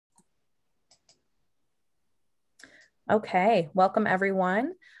Okay, welcome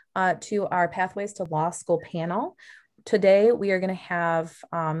everyone to our Pathways to Law School panel. Today we are going to have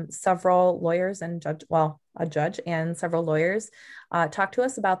several lawyers and a judge and several lawyers talk to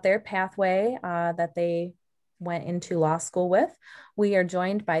us about their pathway that they went into law school with. We are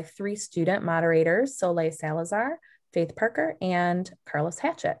joined by three student moderators, Soleil Salazar, Faith Parker, and Carlos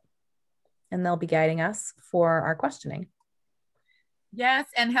Hatchett, and they'll be guiding us for our questioning. Yes,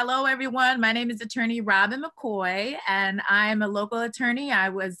 and hello everyone. My name is attorney Robyn McCoy, and I'm a local attorney. I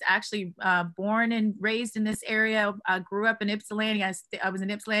was actually born and raised in this area. I grew up in Ypsilanti. I was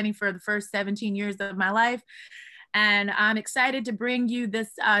in Ypsilanti for the first 17 years of my life. And I'm excited to bring you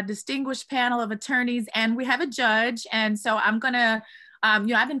this distinguished panel of attorneys, and we have a judge. And so I'm gonna,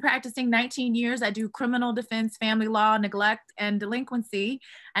 I've been practicing 19 years. I do criminal defense, family law, neglect, and delinquency.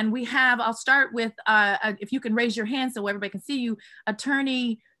 And I'll start with, if you can raise your hand so everybody can see you,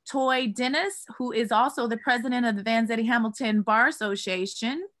 attorney Toy Dennis, who is also the president of the Vanzetti Hamilton Bar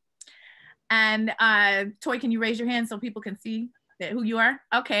Association. And Toy, can you raise your hand so people can see who you are?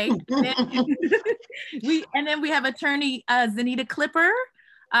 Okay. And then we have attorney Zanita Clipper.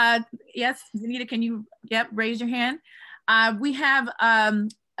 Yes, Zanita, can you, raise your hand. We have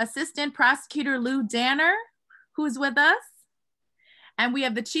Assistant Prosecutor Lou Danner, who's with us. And we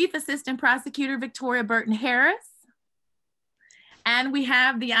have the Chief Assistant Prosecutor Victoria Burton Harris. And we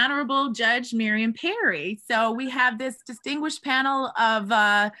have the Honorable Judge Miriam Perry. So we have this distinguished panel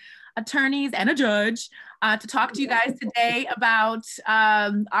of attorneys and a judge to talk to you guys today about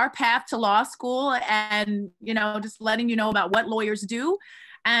our path to law school and, just letting you know about what lawyers do.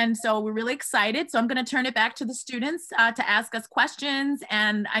 And so we're really excited. So I'm going to turn it back to the students to ask us questions.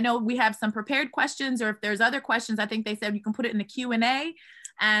 And I know we have some prepared questions, or if there's other questions, I think they said you can put it in the Q&A.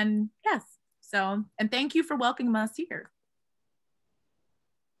 And yes, and thank you for welcoming us here.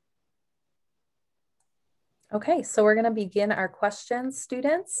 Okay, so we're going to begin our questions,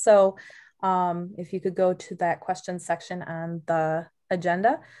 students. So if you could go to that question section on the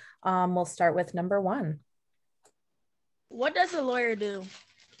agenda, we'll start with number 1. What does a lawyer do?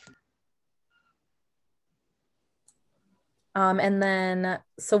 And then,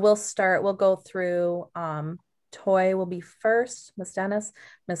 so we'll go through, Toy will be first, Ms. Dennis,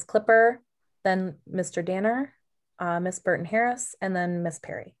 Ms. Clipper, then Mr. Danner, Ms. Burton Harris, and then Ms.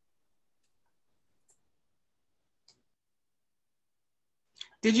 Perry.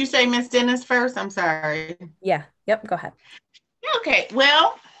 Did you say Ms. Dennis first? I'm sorry. Yeah, yep, go ahead. Okay,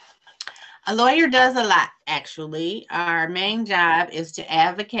 well, a lawyer does a lot, actually. Our main job is to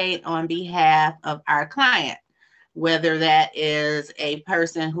advocate on behalf of our client, whether that is a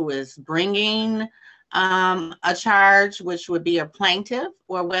person who is bringing a charge, which would be a plaintiff,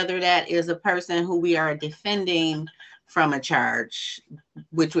 or whether that is a person who we are defending from a charge,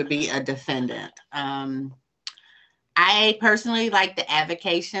 which would be a defendant. I personally like the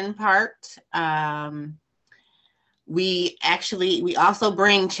avocation part. We also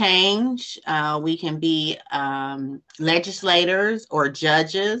bring change. We can be legislators or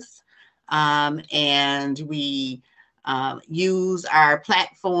judges, and we use our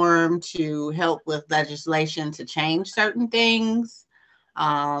platform to help with legislation to change certain things,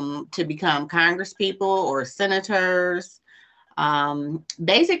 to become congresspeople or senators.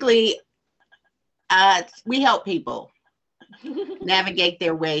 Basically, we help people navigate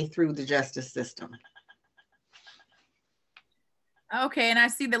their way through the justice system. Okay, and I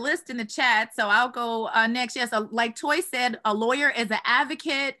see the list in the chat, so I'll go next. Yes, like Toy said, a lawyer is an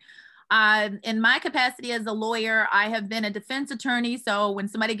advocate. In my capacity as a lawyer, I have been a defense attorney. So when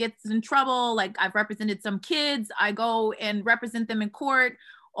somebody gets in trouble, like I've represented some kids, I go and represent them in court.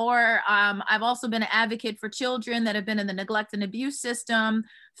 Or I've also been an advocate for children that have been in the neglect and abuse system.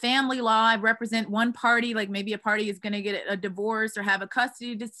 Family law, I represent one party, like maybe a party is going to get a divorce or have a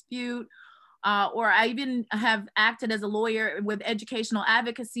custody dispute. Or I even have acted as a lawyer with educational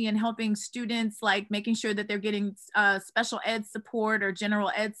advocacy and helping students, like making sure that they're getting special ed support or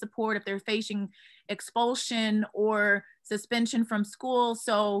general ed support if they're facing expulsion or suspension from school.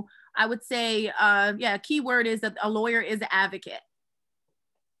 So I would say, yeah, key word is that a lawyer is an advocate.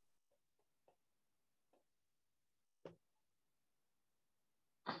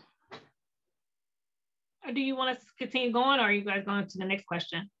 Do you want us to continue going, or are you guys going to the next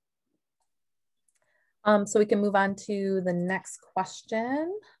question? So we can move on to the next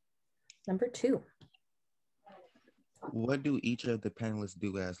question, number 2. What do each of the panelists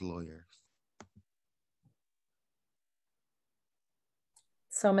do as lawyers?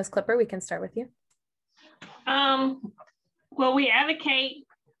 So Ms. Clipper, we can start with you. Well, we advocate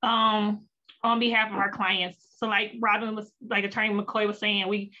on behalf of our clients. So like Robyn was, like Attorney McCoy was saying,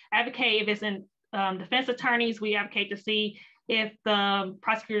 we advocate if it's in defense attorneys, we advocate to see if the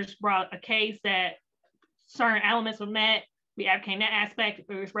prosecutors brought a case that certain elements were met. We advocate in that aspect. If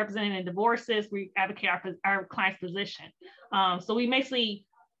it's representing in divorces, we advocate our client's position. So we basically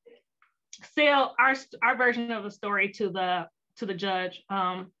sell our version of a story to the judge.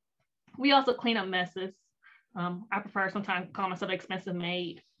 We also clean up messes. I prefer sometimes call myself expensive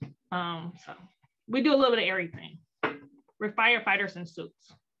maid. So we do a little bit of everything. We're firefighters in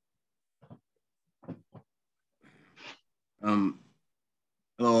suits. Hello,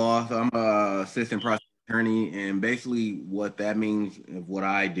 also, I'm a assistant prosecutor attorney, and basically what that means of what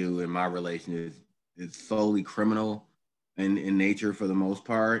I do in my relation is solely criminal in nature for the most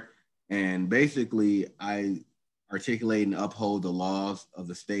part. And basically I articulate and uphold the laws of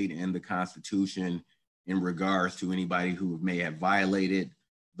the state and the Constitution in regards to anybody who may have violated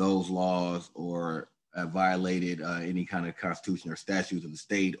those laws or have violated any kind of constitution or statutes of the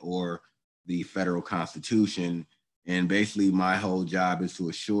state or the federal Constitution. And basically my whole job is to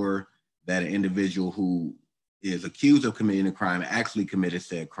assure that an individual who is accused of committing a crime actually committed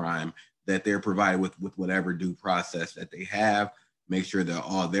said crime, that they're provided with whatever due process that they have, make sure that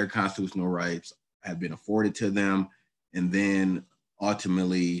all their constitutional rights have been afforded to them, and then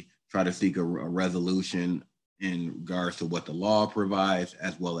ultimately try to seek a resolution in regards to what the law provides,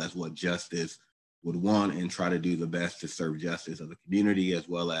 as well as what justice would want, and try to do the best to serve justice of the community as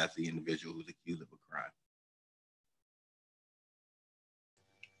well as the individual who's accused of a crime.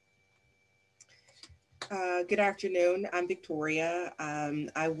 Good afternoon. I'm Victoria.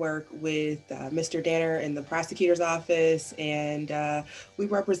 I work with Mr. Danner in the prosecutor's office, and we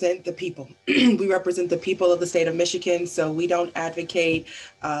represent the people. We represent the people of the state of Michigan, so we don't advocate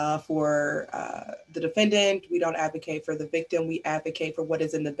for the defendant. We don't advocate for the victim. We advocate for what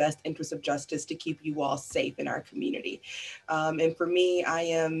is in the best interest of justice to keep you all safe in our community. And for me, I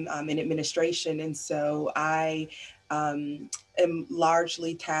am in administration, and so I am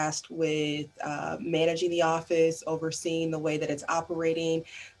largely tasked with managing the office, overseeing the way that it's operating,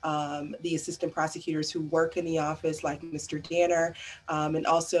 the assistant prosecutors who work in the office like Mr. Danner, and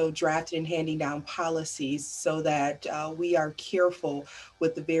also drafting and handing down policies so that we are careful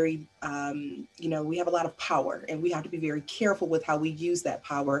with the very, we have a lot of power and we have to be very careful with how we use that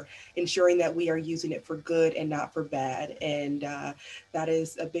power, ensuring that we are using it for good and not for bad. And that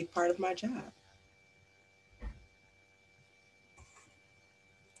is a big part of my job.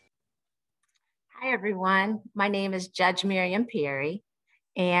 Hi, everyone. My name is Judge Miriam Perry,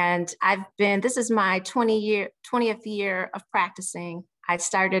 and this is my 20th year of practicing. I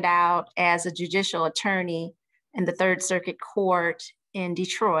started out as a judicial attorney in the Third Circuit Court in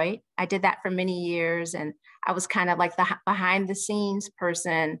Detroit. I did that for many years, and I was kind of like the behind the scenes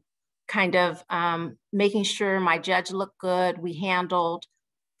person, kind of making sure my judge looked good. We handled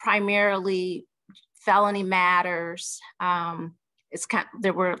primarily felony matters.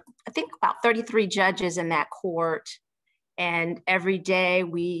 There were, I think, about 33 judges in that court. And every day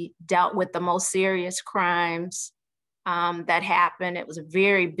we dealt with the most serious crimes that happened. It was a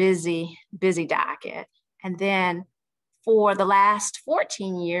very busy docket. And then for the last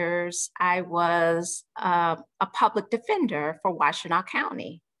 14 years, I was a public defender for Washtenaw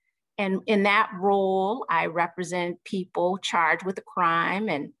County. And in that role, I represent people charged with a crime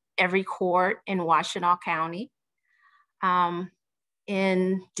in every court in Washtenaw County.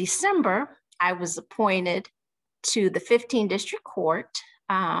 In December, I was appointed to the 15th District Court.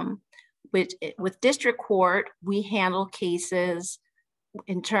 With District Court, we handle cases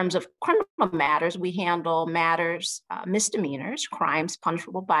in terms of criminal matters. We handle matters, misdemeanors, crimes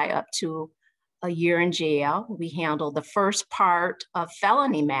punishable by up to a year in jail. We handle the first part of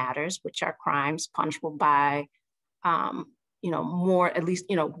felony matters, which are crimes punishable by, at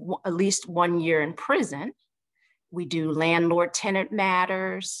least 1 year in prison. We do landlord-tenant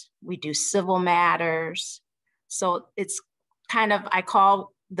matters. We do civil matters. So it's kind of, I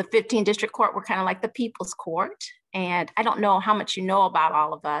call the 15th District Court, we're kind of like the people's court. And I don't know how much you know about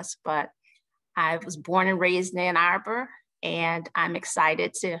all of us, but I was born and raised in Ann Arbor, and I'm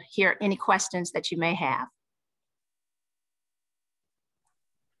excited to hear any questions that you may have.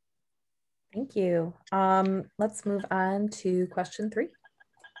 Thank you. Let's move on to question 3.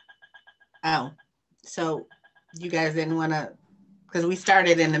 Oh, so you guys didn't want to, because we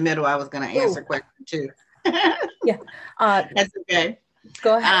started in the middle. I was going to answer question 2. Yeah. That's okay.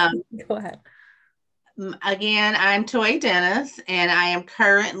 Go ahead. Go ahead. Again, I'm Toy Dennis, and I am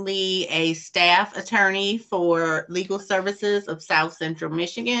currently a staff attorney for Legal Services of South Central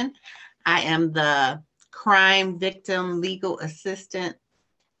Michigan. I am the Crime Victim Legal Assistance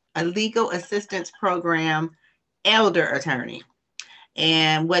Program Elder Attorney.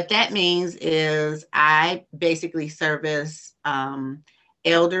 And what that means is I basically service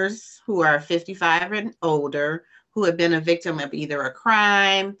elders who are 55 and older, who have been a victim of either a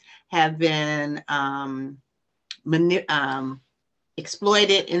crime, have been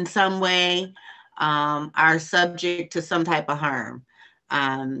exploited in some way, are subject to some type of harm.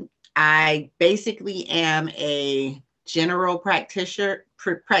 I basically am a general practitioner,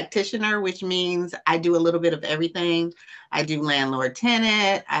 which means I do a little bit of everything. I do landlord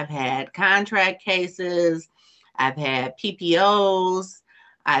tenant, I've had contract cases, I've had PPOs,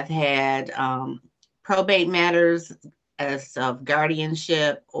 I've had probate matters as of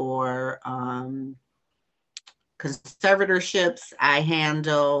guardianship or conservatorships. I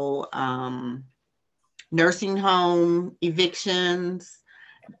handle nursing home evictions.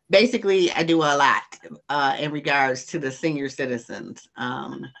 Basically, I do a lot in regards to the senior citizens.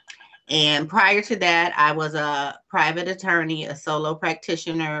 And prior to that, I was a private attorney, a solo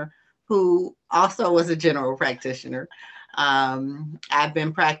practitioner who also was a general practitioner. I've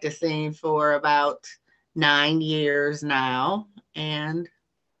been practicing for about 9 years now, and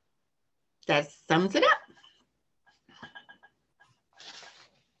that sums it up.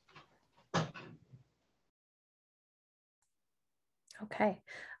 Okay.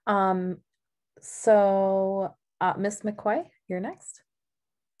 So Ms. McCoy, you're next.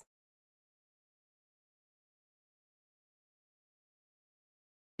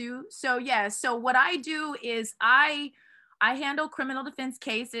 So yeah, so what I do is I handle criminal defense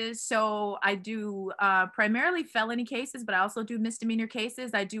cases. So I do primarily felony cases, but I also do misdemeanor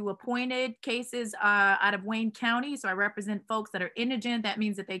cases. I do appointed cases out of Wayne County. So I represent folks that are indigent. That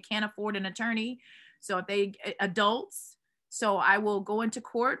means that they can't afford an attorney. So if they adults, so I will go into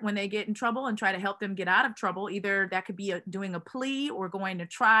court when they get in trouble and try to help them get out of trouble. Either that could be doing a plea or going to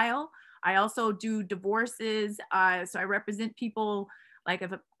trial. I also do divorces. So I represent people like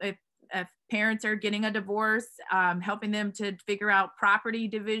if parents are getting a divorce, helping them to figure out property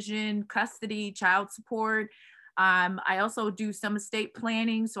division, custody, child support. I also do some estate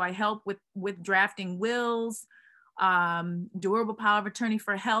planning. So I help with drafting wills, durable power of attorney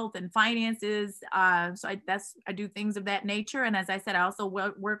for health and finances. So I do things of that nature. And as I said, I also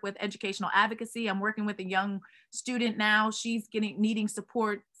work with educational advocacy. I'm working with a young student now. She's needing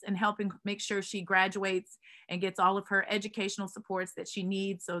support and helping make sure she graduates and gets all of her educational supports that she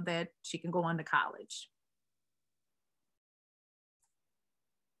needs so that she can go on to college.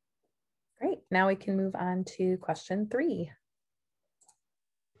 Great. Now we can move on to question 3.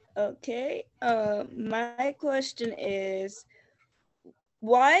 Okay. My question is,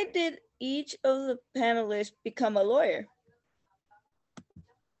 why did each of the panelists become a lawyer?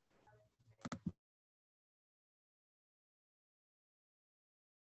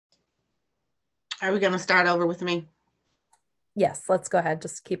 Are we going to start over with me? Yes, let's go ahead.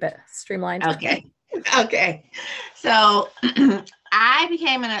 Just keep it streamlined. Okay. Okay. So I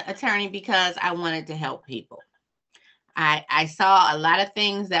became an attorney because I wanted to help people. I saw a lot of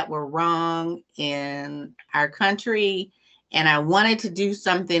things that were wrong in our country, and I wanted to do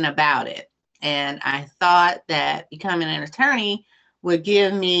something about it. And I thought that becoming an attorney would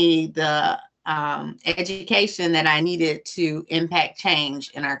give me the education that I needed to impact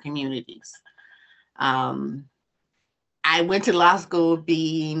change in our communities. I went to law school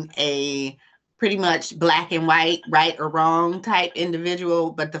being a pretty much black and white, right or wrong type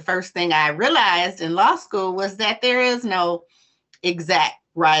individual. But the first thing I realized in law school was that there is no exact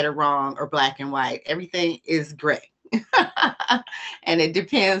right or wrong or black and white. Everything is gray. And it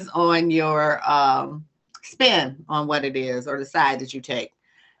depends on your spin on what it is or the side that you take.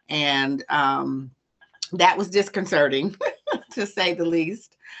 And that was disconcerting, to say the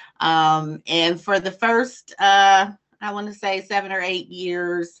least. And for the first, I want to say 7 or 8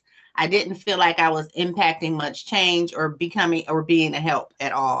 years, I didn't feel like I was impacting much change or becoming or being a help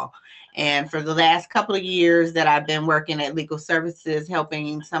at all. And for the last couple of years that I've been working at Legal Services,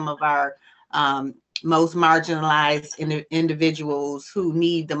 helping some of our most marginalized individuals who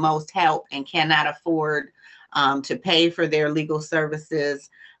need the most help and cannot afford to pay for their legal services.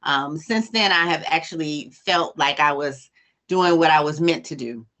 Since then, I have actually felt like I was doing what I was meant to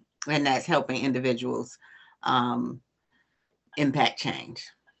do, and that's helping individuals impact change.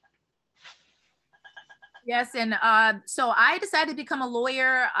 Yes, and so I decided to become a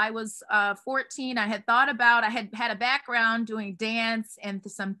lawyer. I was 14. I had thought about, I had a background doing dance and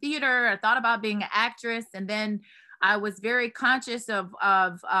some theater. I thought about being an actress, and then I was very conscious of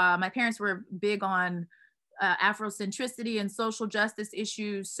my parents were big on Afrocentricity and social justice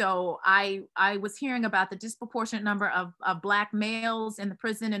issues. So I was hearing about the disproportionate number of Black males in the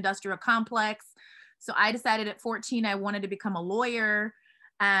prison industrial complex. So I decided at 14, I wanted to become a lawyer.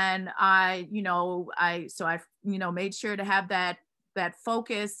 And I made sure to have that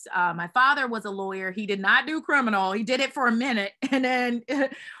focus. My father was a lawyer. He did not do criminal. He did it for a minute. And then,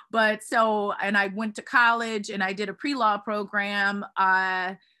 and I went to college and I did a pre-law program.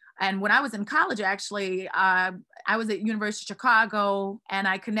 And when I was in college, actually, I was at University of Chicago and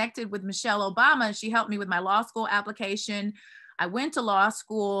I connected with Michelle Obama. She helped me with my law school application. I went to law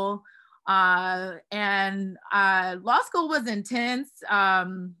school. And law school was intense.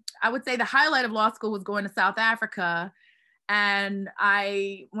 I would say the highlight of law school was going to South Africa. And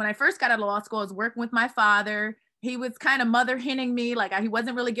when I first got out of law school, I was working with my father. He was kind of mother henning me, like he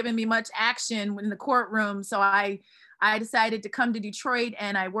wasn't really giving me much action in the courtroom. So I decided to come to Detroit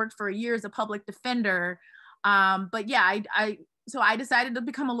and I worked for a year as a public defender. But yeah, so I decided to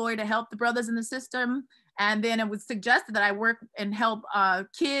become a lawyer to help the brothers in the system. And then it was suggested that I work and help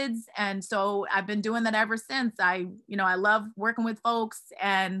kids. And so I've been doing that ever since. I love working with folks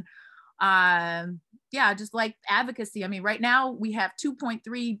and just like advocacy. I mean, right now we have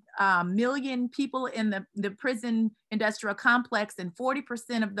 2.3 million people in the prison industrial complex, and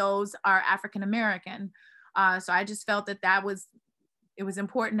 40% of those are African-American. So I just felt that it was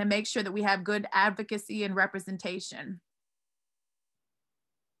important to make sure that we have good advocacy and representation.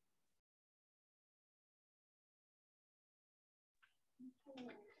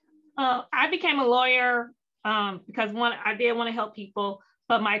 I became a lawyer because I did want to help people,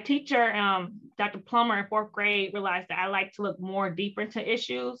 but my teacher, Dr. Plummer in 4th grade, realized that I like to look more deeper into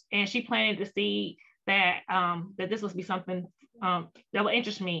issues, and she planted to see that this would be something that would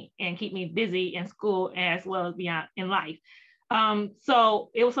interest me and keep me busy in school as well as beyond in life. So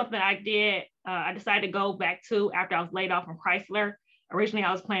it was something I did. I decided to go back to after I was laid off from Chrysler. Originally,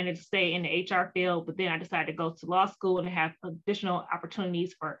 I was planning to stay in the HR field, but then I decided to go to law school and have additional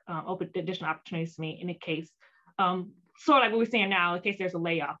opportunities open additional opportunities to me in the case, sort of like what we're saying now, in case there's a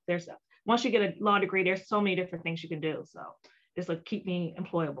layoff. Once you get a law degree, there's so many different things you can do. So this will keep me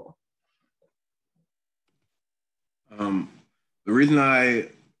employable. The reason I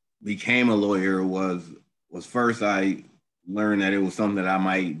became a lawyer was first I learned that it was something that I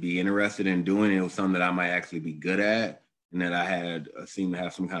might be interested in doing. It was something that I might actually be good at, and that I had seemed to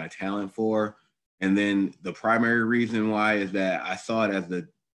have some kind of talent for. And then the primary reason why is that I saw it as I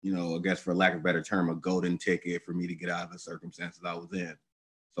guess for lack of a better term, a golden ticket for me to get out of the circumstances I was in.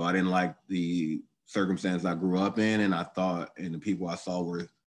 So I didn't like the circumstances I grew up in, and I thought, and the people I saw who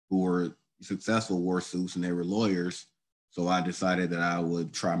were successful wore suits and they were lawyers. So I decided that I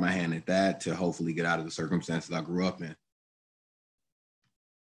would try my hand at that to hopefully get out of the circumstances I grew up in.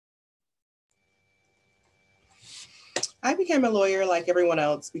 I became a lawyer like everyone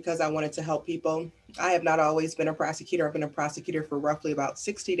else because I wanted to help people. I have not always been a prosecutor. I've been a prosecutor for roughly about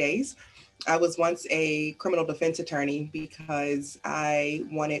 60 days. I was once a criminal defense attorney because I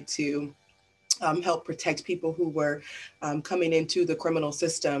wanted to help protect people who were coming into the criminal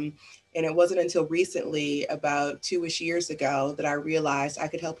system. And it wasn't until recently, about 2-ish years ago, that I realized I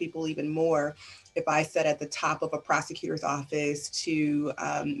could help people even more if I sat at the top of a prosecutor's office to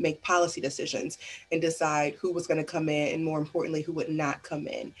make policy decisions and decide who was going to come in, and more importantly, who would not come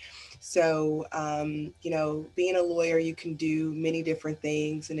in. So, being a lawyer, you can do many different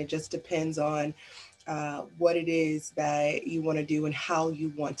things, and it just depends on what it is that you want to do and how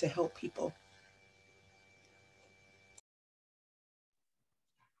you want to help people.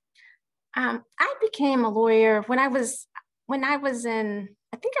 I became a lawyer when I was in,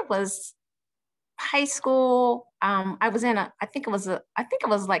 I think it was high school. I think it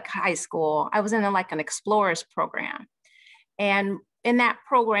was like high school. I was in an explorers program. And in that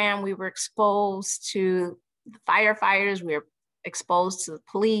program, we were exposed to the firefighters, we were exposed to the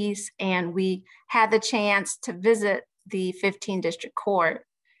police, and we had the chance to visit the 15th District Court.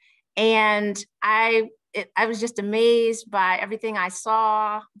 And I was just amazed by everything I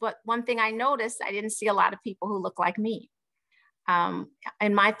saw. But one thing I noticed, I didn't see a lot of people who look like me.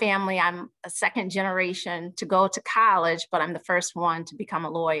 In my family, I'm a second generation to go to college, but I'm the first one to become a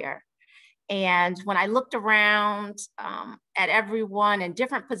lawyer. And when I looked around at everyone in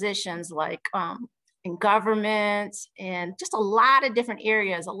different positions, like in government and just a lot of different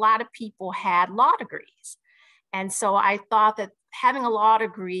areas, a lot of people had law degrees. And so I thought that having a law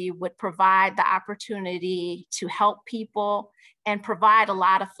degree would provide the opportunity to help people and provide a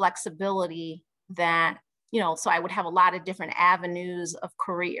lot of flexibility that, so I would have a lot of different avenues of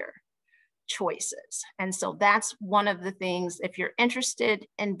career choices. And so that's one of the things, if you're interested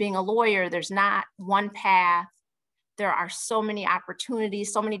in being a lawyer, there's not one path. There are so many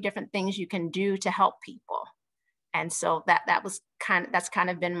opportunities, so many different things you can do to help people. And so that's kind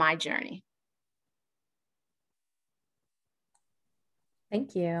of been my journey.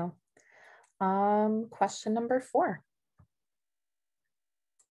 Thank you. Question number 4.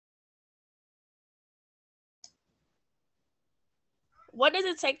 What does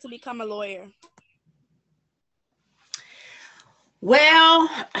it take to become a lawyer? Well,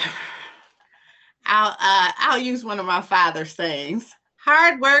 I'll use one of my father's sayings: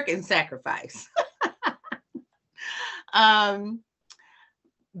 hard work and sacrifice.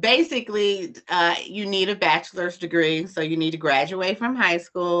 Basically, you need a bachelor's degree, so you need to graduate from high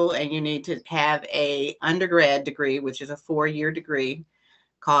school, and you need to have a undergrad degree, which is a 4-year degree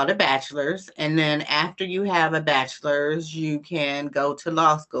called a bachelor's. And then after you have a bachelor's, you can go to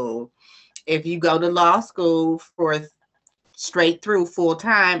law school. If you go to law school for straight through full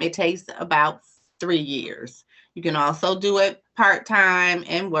time, it takes about 3 years. You can also do it part-time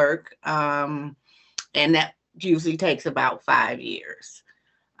and work, and that usually takes about 5 years.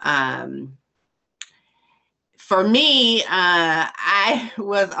 For me, I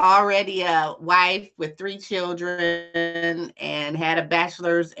was already a wife with 3 children and had a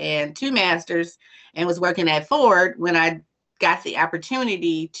bachelor's and 2 masters, and was working at Ford when I got the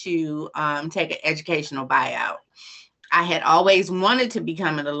opportunity to take an educational buyout. I had always wanted to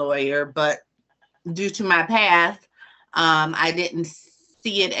become a lawyer, but due to my path, I didn't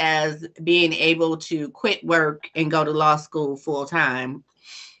see it as being able to quit work and go to law school full time.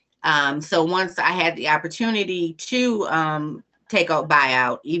 So once I had the opportunity to take a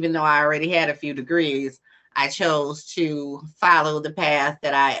buyout, even though I already had a few degrees, I chose to follow the path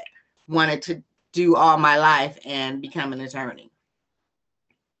that I wanted to do all my life and become an attorney.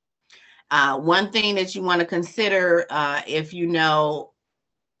 One thing that you want to consider if you know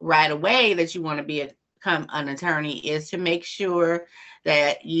right away that you want to become an attorney is to make sure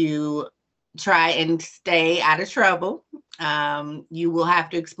that you try and stay out of trouble. You will have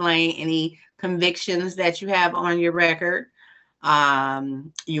to explain any convictions that you have on your record.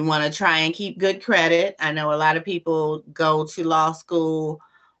 You want to try and keep good credit. I know a lot of people go to law school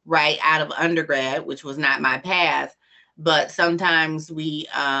right out of undergrad, which was not my path. But sometimes we,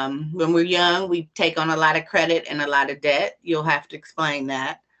 when we're young, we take on a lot of credit and a lot of debt. You'll have to explain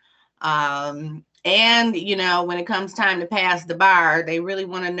that. And, you know, when it comes time to pass the bar, they really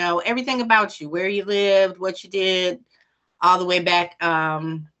want to know everything about you, where you lived, what you did, all the way back,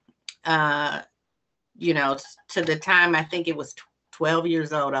 you know, to the time I think it was 12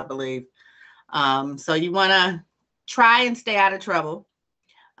 years old, I believe. So you want to try and stay out of trouble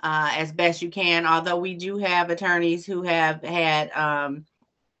as best you can, although we do have attorneys who have had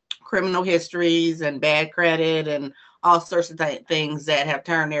criminal histories and bad credit and all sorts of things that have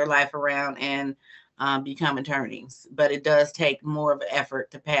turned their life around and become attorneys. But it does take more of an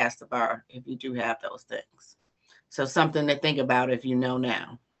effort to pass the bar if you do have those things. So something to think about if you know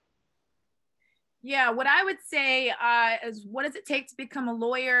now. Yeah, what I would say is, what does it take to become a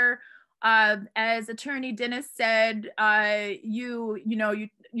lawyer? As Attorney Dennis said, you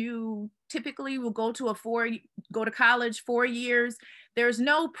typically will go to college 4 years. There's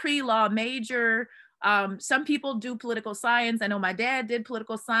no pre-law major. Some people do political science. I know my dad did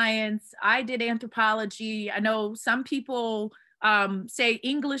political science. I did anthropology. I know some people say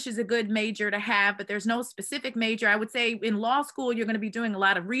English is a good major to have, but there's no specific major. I would say in law school, you're going to be doing a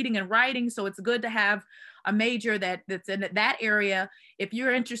lot of reading and writing. So it's good to have a major that's in that area. If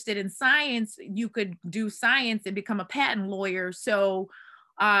you're interested in science, you could do science and become a patent lawyer. So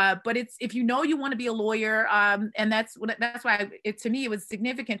but it's, if you know you want to be a lawyer, and that's why to me it was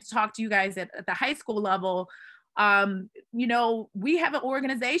significant to talk to you guys at the high school level. You know, we have an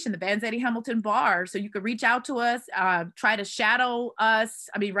organization, the Vanzetti Hamilton Bar, so you could reach out to us, try to shadow us.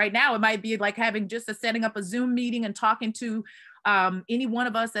 I mean, right now it might be like having just setting up a Zoom meeting and talking to any one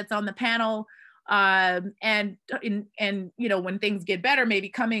of us that's on the panel. And you know, when things get better, maybe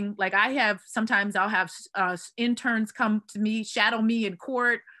coming, like sometimes I'll have interns come to me, shadow me in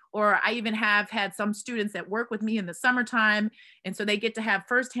court, or I even have had some students that work with me in the summertime. And so they get to have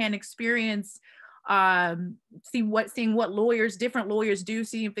firsthand experience, seeing what different lawyers do,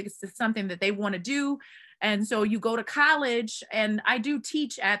 see if it's something that they want to do. And so you go to college, and I do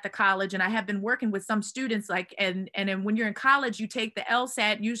teach at the college, and I have been working with some students, like, and then when you're in college, you take the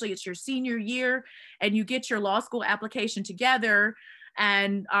LSAT, usually it's your senior year, and you get your law school application together.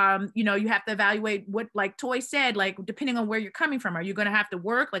 And, you know, you have to evaluate what, like Toy said, like, depending on where you're coming from, are you going to have to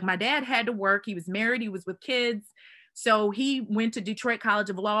work? Like my dad had to work. He was married, he was with kids. So he went to Detroit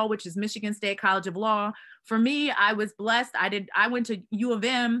College of Law, which is Michigan State College of Law. For me, I was blessed. I went to U of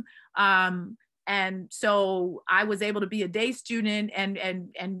M. And so I was able to be a day student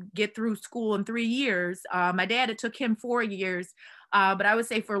and get through school in 3 years. My dad, it took him 4 years. But I would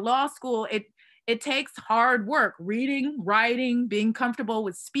say for law school, it takes hard work, reading, writing, being comfortable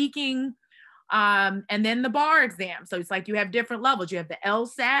with speaking, and then the bar exam. So it's like you have different levels. You have the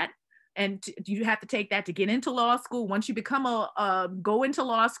LSAT, and you have to take that to get into law school. Once you become go into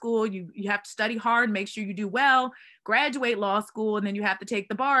law school, you have to study hard, make sure you do well, graduate law school, and then you have to take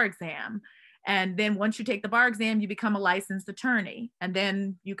the bar exam. And then once you take the bar exam, you become a licensed attorney. And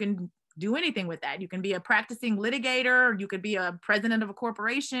then you can do anything with that. You can be a practicing litigator, you could be a president of a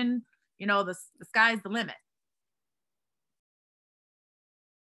corporation, you know, the sky's the limit.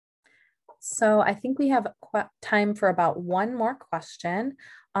 So I think we have time for about one more question.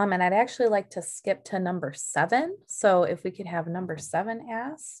 And I'd actually like to skip to number 7. So if we could have number 7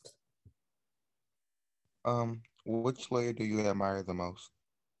 asked. Which lawyer do you admire the most?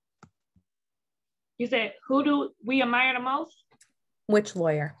 You said, who do we admire the most? Which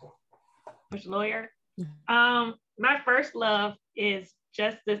lawyer? Which lawyer? My first love is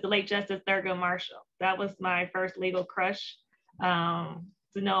the late Justice Thurgood Marshall. That was my first legal crush.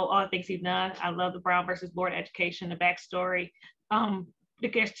 To know all the things he's done. I love the Brown versus Board of Education, the backstory.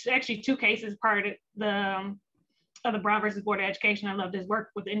 There's actually 2 cases part of the Brown versus Board of Education. I love his work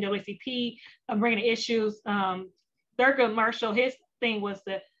with the NAACP, bringing issues. Thurgood Marshall, his thing was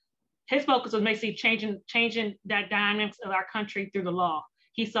his focus was basically changing the dynamics of our country through the law.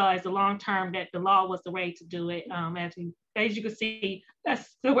 He saw as the long term that the law was the way to do it. As you can see, that's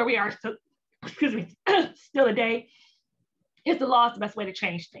still where we are. So, excuse me, still today. Is the law is the best way to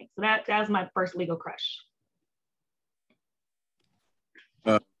change things. So that was my first legal crush.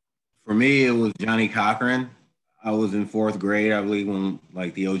 For me, it was Johnny Cochran. I was in 4th grade, I believe, when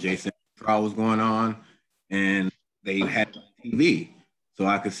like the O.J. Simpson trial was going on, and they had TV, so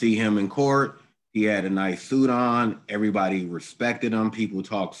I could see him in court. He had a nice suit on. Everybody respected him. People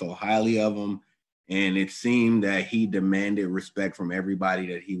talked so highly of him, and it seemed that he demanded respect from everybody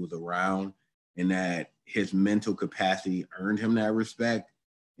that he was around, and that his mental capacity earned him that respect.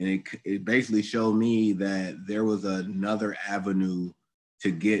 And it basically showed me that there was another avenue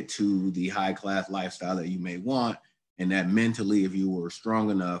to get to the high class lifestyle that you may want. And that mentally, if you were strong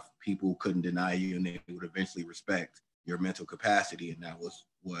enough, people couldn't deny you and they would eventually respect your mental capacity. And that was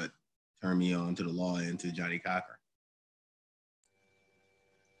what turned me on to the law and to Johnny Cochran.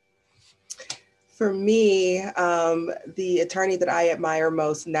 For me, the attorney that I admire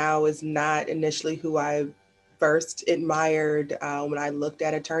most now is not initially who I first admired when I looked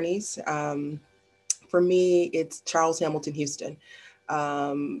at attorneys. For me, it's Charles Hamilton Houston,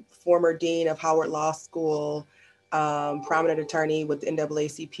 former dean of Howard Law School, prominent attorney with the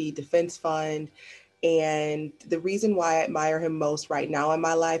NAACP Defense Fund. And the reason why I admire him most right now in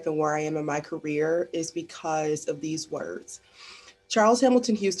my life and where I am in my career is because of these words. Charles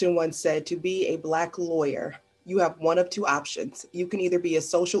Hamilton Houston once said, to be a Black lawyer, you have one of 2 options. You can either be a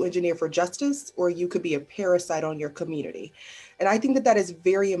social engineer for justice, or you could be a parasite on your community. And I think that that is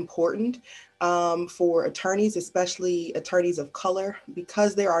very important for attorneys, especially attorneys of color,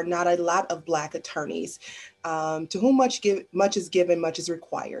 because there are not a lot of Black attorneys to whom much is given, much is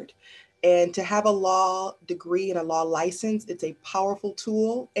required. And to have a law degree and a law license, it's a powerful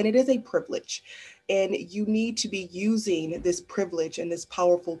tool, and it is a privilege. And you need to be using this privilege and this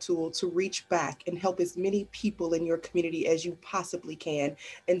powerful tool to reach back and help as many people in your community as you possibly can.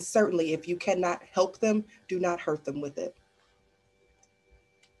 And certainly, if you cannot help them, do not hurt them with it.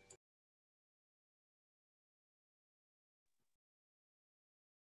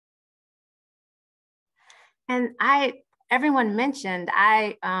 And everyone mentioned,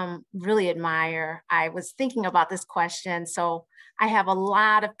 I really admire, I was thinking about this question. So I have a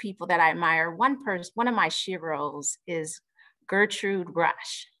lot of people that I admire. One of my sheroes is Gertrude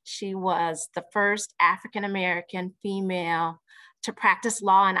Rush. She was the first African-American female to practice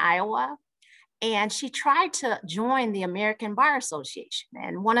law in Iowa. And she tried to join the American Bar Association.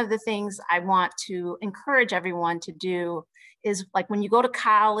 And one of the things I want to encourage everyone to do is, like, when you go to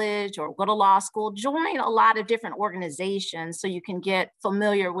college or go to law school, join a lot of different organizations so you can get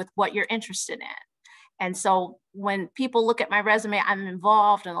familiar with what you're interested in. And so when people look at my resume, I'm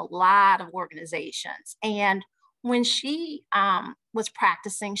involved in a lot of organizations. And when she was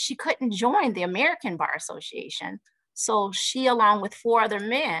practicing, she couldn't join the American Bar Association. So she, along with 4 other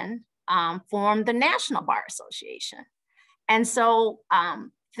men, formed the National Bar Association. And so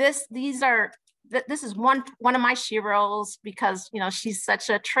this is one of my sheroes, because, you know, she's such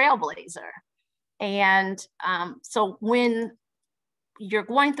a trailblazer. And so when you're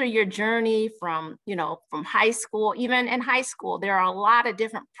going through your journey from high school, even in high school, there are a lot of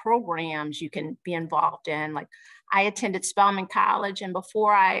different programs you can be involved in. Like, I attended Spelman College, and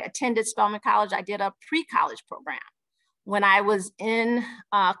before I attended Spelman College, I did a pre-college program. When I was in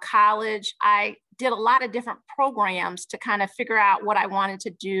college, I did a lot of different programs to kind of figure out what I wanted to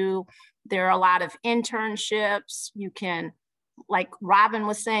do. There are a lot of internships. You can, like Robyn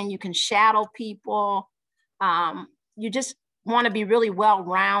was saying, you can shadow people. You just want to be really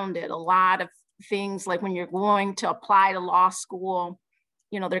well-rounded. A lot of things, like when you're going to apply to law school,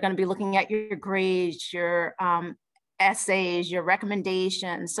 you know, they're going to be looking at your grades, your essays, your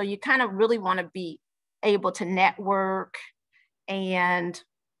recommendations. So you kind of really want to be able to network and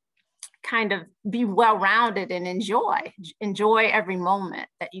kind of be well-rounded and enjoy every moment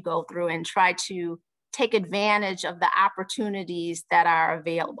that you go through, and try to take advantage of the opportunities that are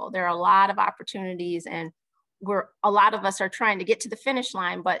available. There are a lot of opportunities, and a lot of us are trying to get to the finish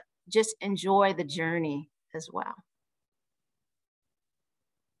line, but just enjoy the journey as well.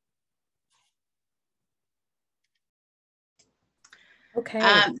 Okay.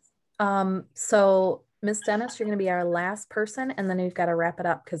 So Ms. Dennis, you're going to be our last person, and then we've got to wrap it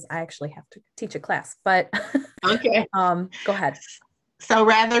up because I actually have to teach a class, but Okay. Go ahead. So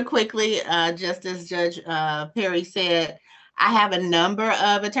rather quickly, just as Judge Perry said, I have a number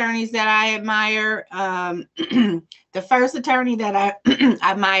of attorneys that I admire. The first attorney that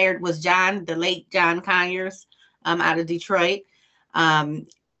I admired was the late John Conyers, out of Detroit.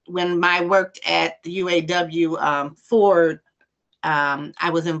 When I worked at the UAW Ford, I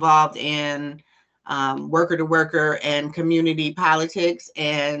was involved in worker-to-worker and community politics.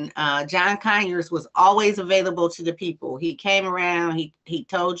 And John Conyers was always available to the people. He came around, he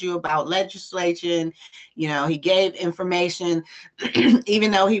told you about legislation, you know, he gave information.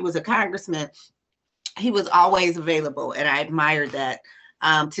 Even though he was a congressman, he was always available, and I admired that.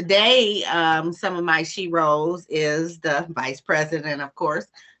 Today, some of my she-rolls is the Vice President, of course,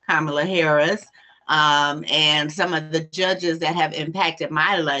 Kamala Harris. And some of the judges that have impacted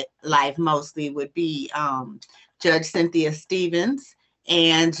my life mostly would be Judge Cynthia Stevens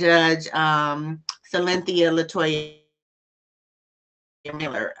and Judge Cynthia Latoya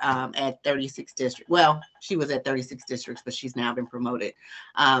Miller at 36th District. Well, she was at 36 districts, but she's now been promoted.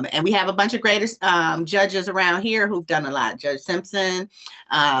 And we have a bunch of greatest judges around here who've done a lot. Judge Simpson,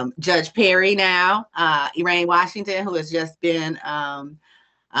 Judge Perry now, Elaine Washington, who has just been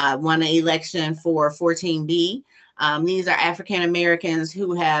won an election for 14B. These are African Americans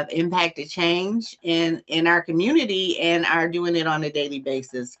who have impacted change in our community and are doing it on a daily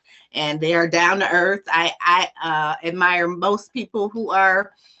basis. And they are down to earth. I admire most people who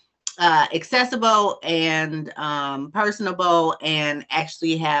are accessible and personable, and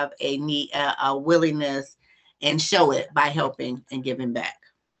actually have a willingness and show it by helping and giving back.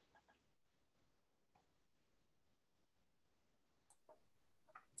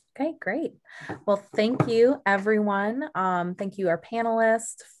 Okay, great. Well, thank you, everyone. Thank you, our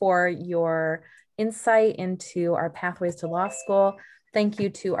panelists, for your insight into our pathways to law school. Thank you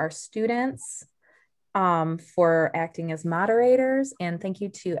to our students for acting as moderators. And thank you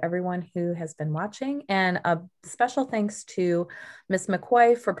to everyone who has been watching. And a special thanks to Ms.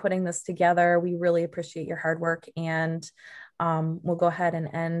 McCoy for putting this together. We really appreciate your hard work. And we'll go ahead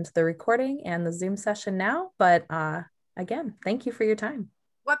and end the recording and the Zoom session now. But again, thank you for your time.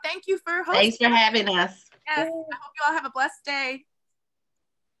 Well, thank you for hosting. Thanks for having us. Yes, I hope you all have a blessed day.